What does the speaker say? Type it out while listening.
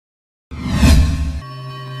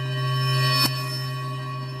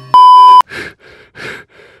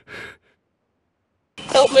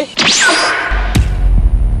help me.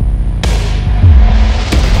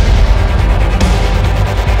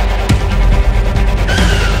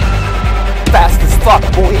 Fast as fuck,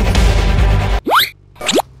 boy.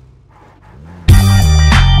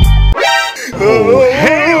 Oh,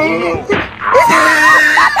 hell no!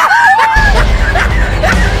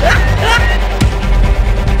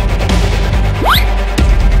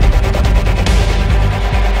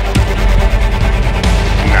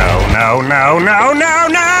 No, no, no, no,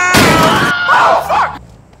 no! Oh, fuck!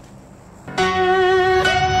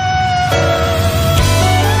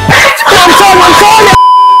 I'm calling!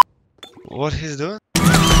 What he's doing?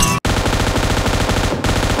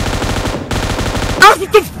 What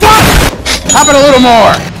the fuck? Hop it a little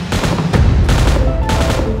more!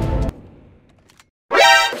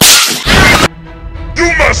 You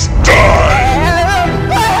must die!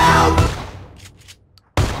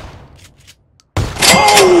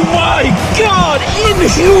 Oh my god!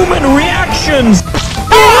 Inhuman reactions!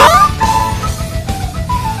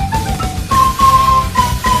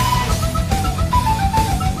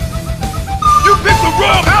 You picked the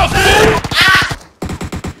wrong house, fool!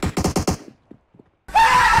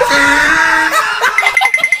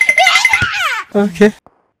 Okay.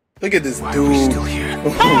 Look at this dude. Why are we still here?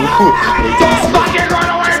 Don't fucking run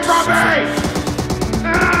away from me!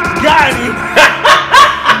 Got him!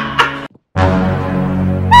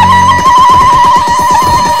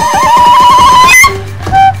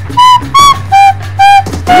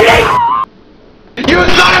 You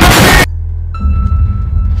son of a bitch!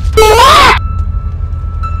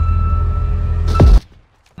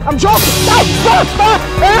 I'm joking.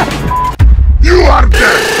 You are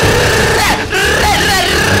dead!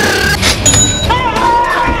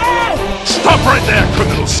 Stop right there,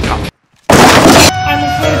 criminal scum!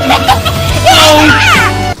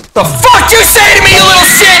 The fuck you say to me, you little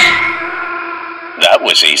shit? That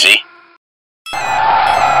was easy.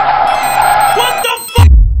 What the fuck?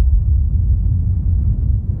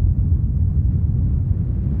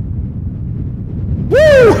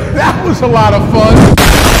 Woo! That was a lot of fun!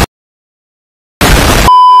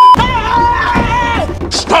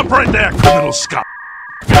 Stop right there, criminal scum!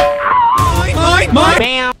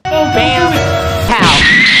 Bam. Bam. Pow.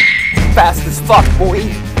 Fast as fuck, boy.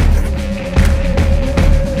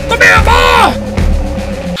 Come here, boy!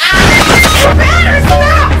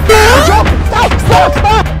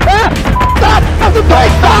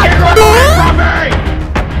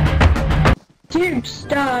 Dude,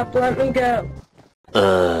 stop. Let me go.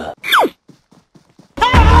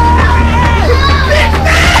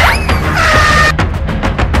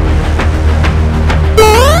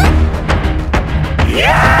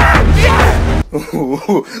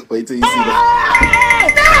 Wait till you see the.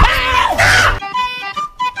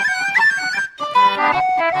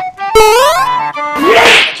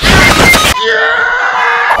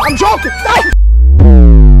 I'm joking.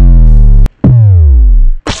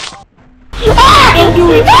 Don't do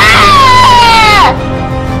it.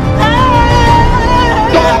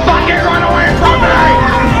 Don't fucking run away from me!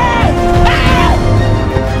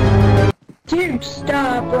 Dude,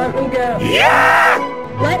 stop. Let me go. Yeah!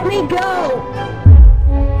 Let me go.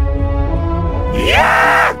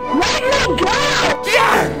 Yeah! Let me go.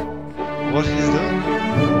 Yeah! What he's doing?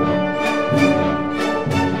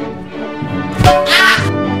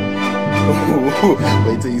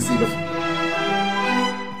 Wait till you see the.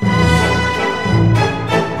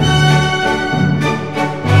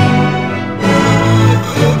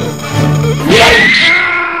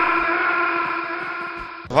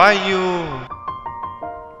 Why you?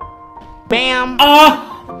 Bam.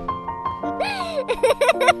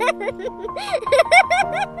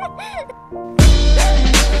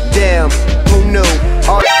 Damn. Who knew?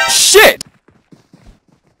 Shit.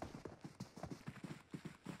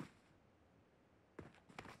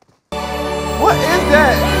 What is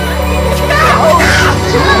that? Oh,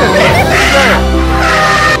 shit.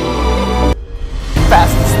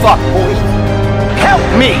 Fast as fuck, boy. Help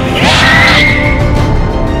me!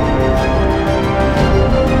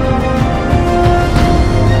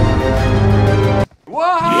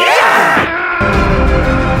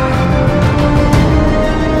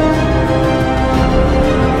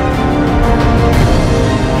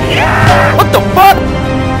 What the fuck?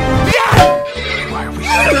 Why are we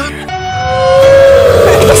still here?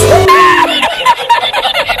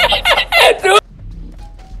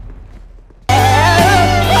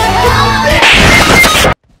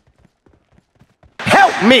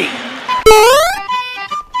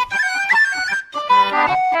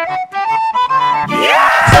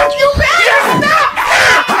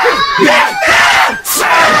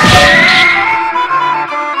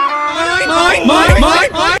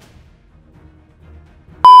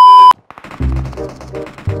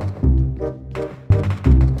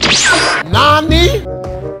 Nani?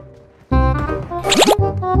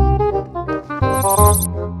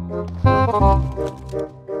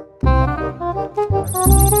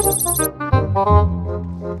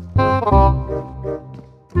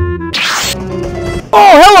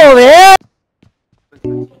 Oh, hello there!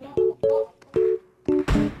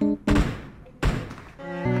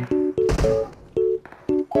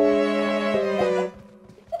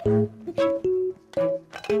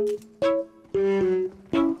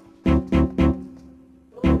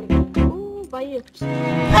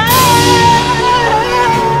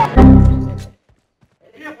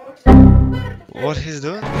 What he's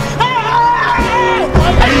doing?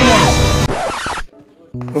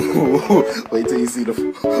 Wait till you see the.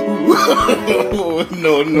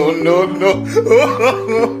 No, no, no, no.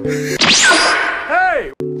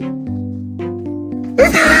 Hey!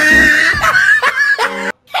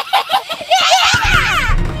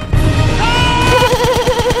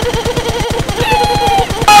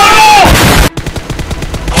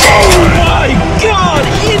 Oh my god!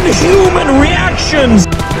 Inhuman reactions!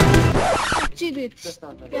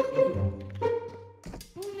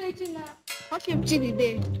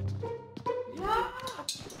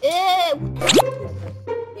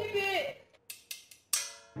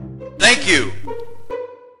 Thank you.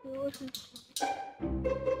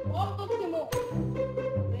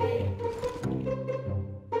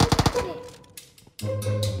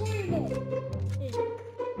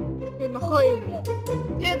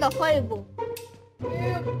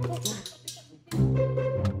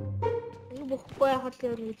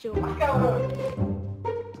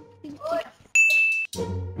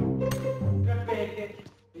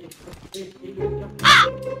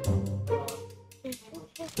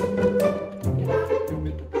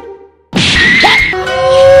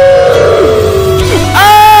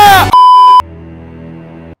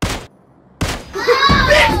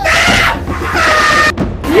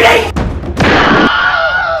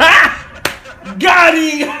 Got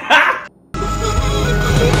him!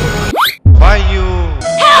 Why you?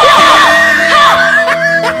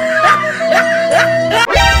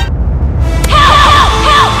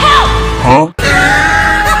 Huh?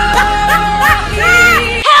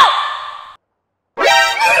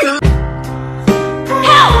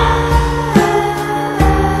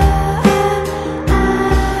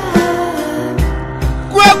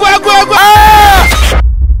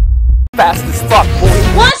 Fast as fuck, boy.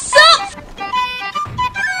 What's up?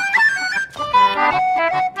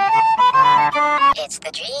 It's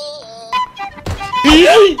the dream.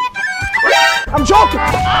 I'm joking!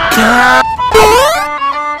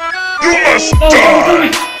 You must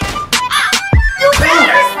die.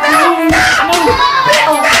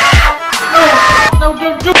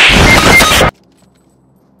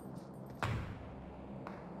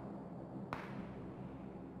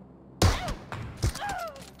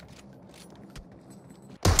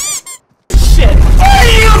 Shit!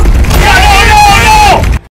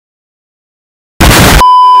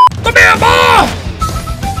 Come here, boy!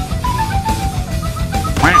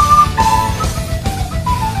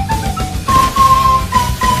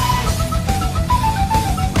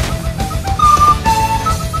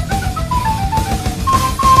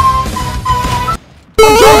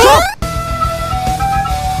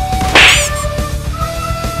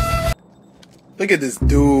 Look at this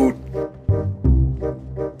dude.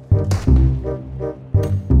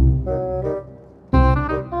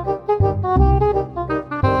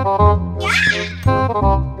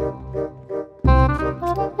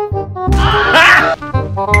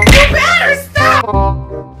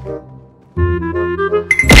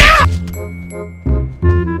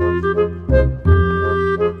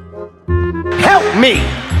 Help me!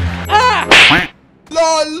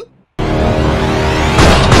 LOL.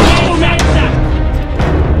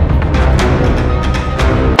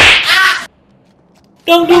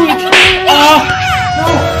 Don't do it!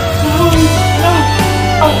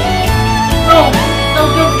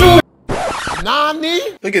 Don't do it! Nani?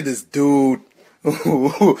 Look at this dude.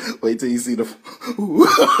 Wait till you see the.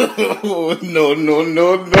 No, no,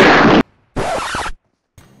 no, no.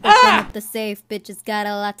 Open up the safe, bitches got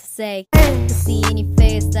a lot to say. To see in your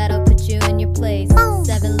face, that'll put you in your place.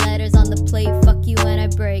 7 letters on the plate, fuck you when I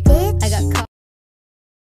break. I got